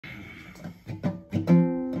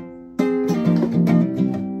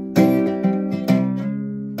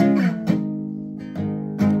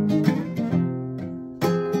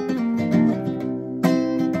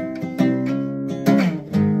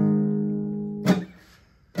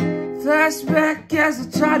Flashback as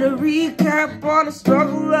I try to recap on the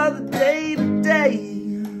struggle of the day to day.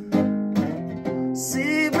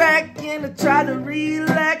 Sit back and I try to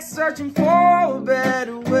relax, searching for a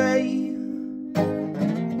better way.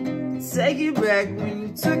 Take it back when you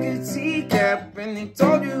took a teacup and they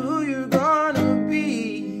told you who you're gonna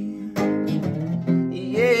be.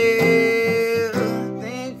 Yeah,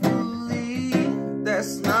 thankfully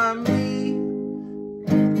that's not me.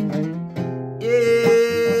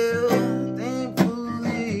 Yeah,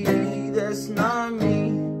 thankfully that's not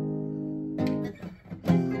me.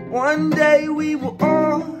 One day we will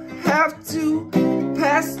all have to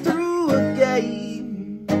pass through a gate.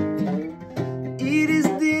 It is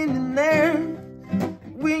then and there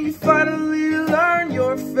when you finally learn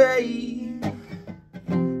your fate.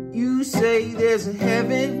 You say there's a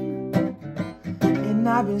heaven, and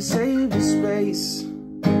I've been saved to space.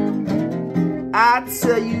 I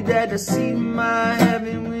tell you that I see my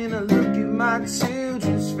heaven when I look at my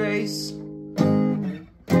children's face.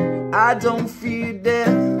 I don't fear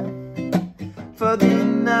death, for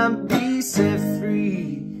then I'll be set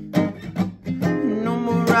free. No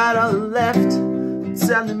more right or left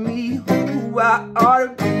telling me who I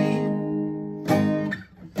ought to be.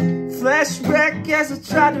 Flashback as I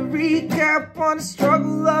try to recap on the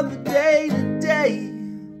struggle of the day to day.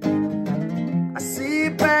 I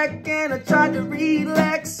sit back and I try to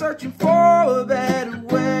relax, searching for a better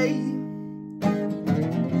way.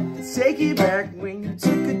 Take it back when you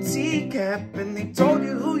took a teacup and they told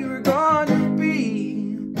you who you were gonna be.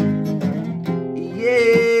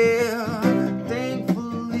 Yeah,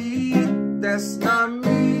 thankfully that's not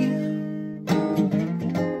me.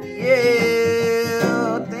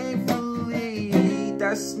 Yeah, thankfully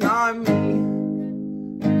that's not me.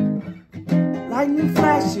 Lightning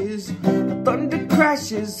flashes, thunder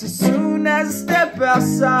crashes as soon as I step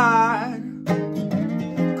outside.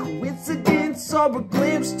 Coincidence or a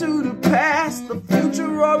glimpse to the past, the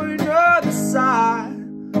future or another side.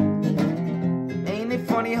 Ain't it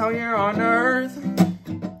funny how you're on earth?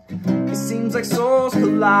 It seems like souls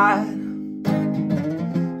collide.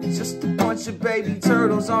 Just a bunch of baby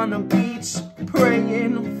turtles on the beach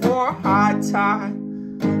praying for a high tide.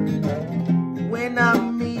 When I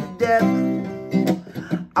meet death,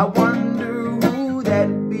 I wonder who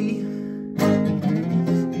that'd be.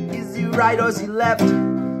 Is he right or is he left?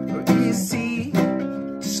 Or is he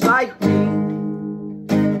just like me?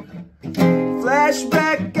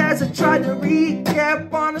 Flashback as I try to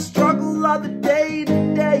recap on the struggle of the day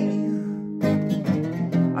to day.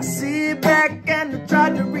 I sit back and I try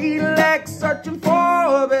to relax, searching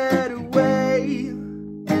for a better way.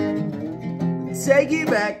 Take it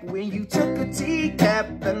back when you took a teacup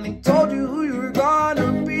and they told you who you were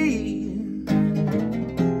gonna be.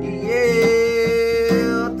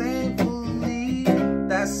 Yeah, thankfully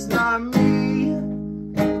that's not me.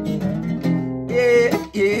 Yeah,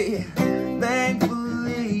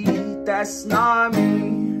 thankfully that's not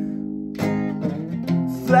me.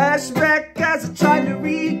 Flashback as I try to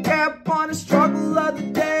recap on the struggle of the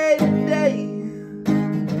day to day.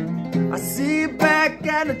 I sit back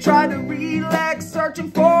and I try to relax,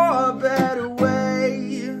 searching for a better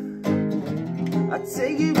way. I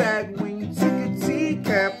take it back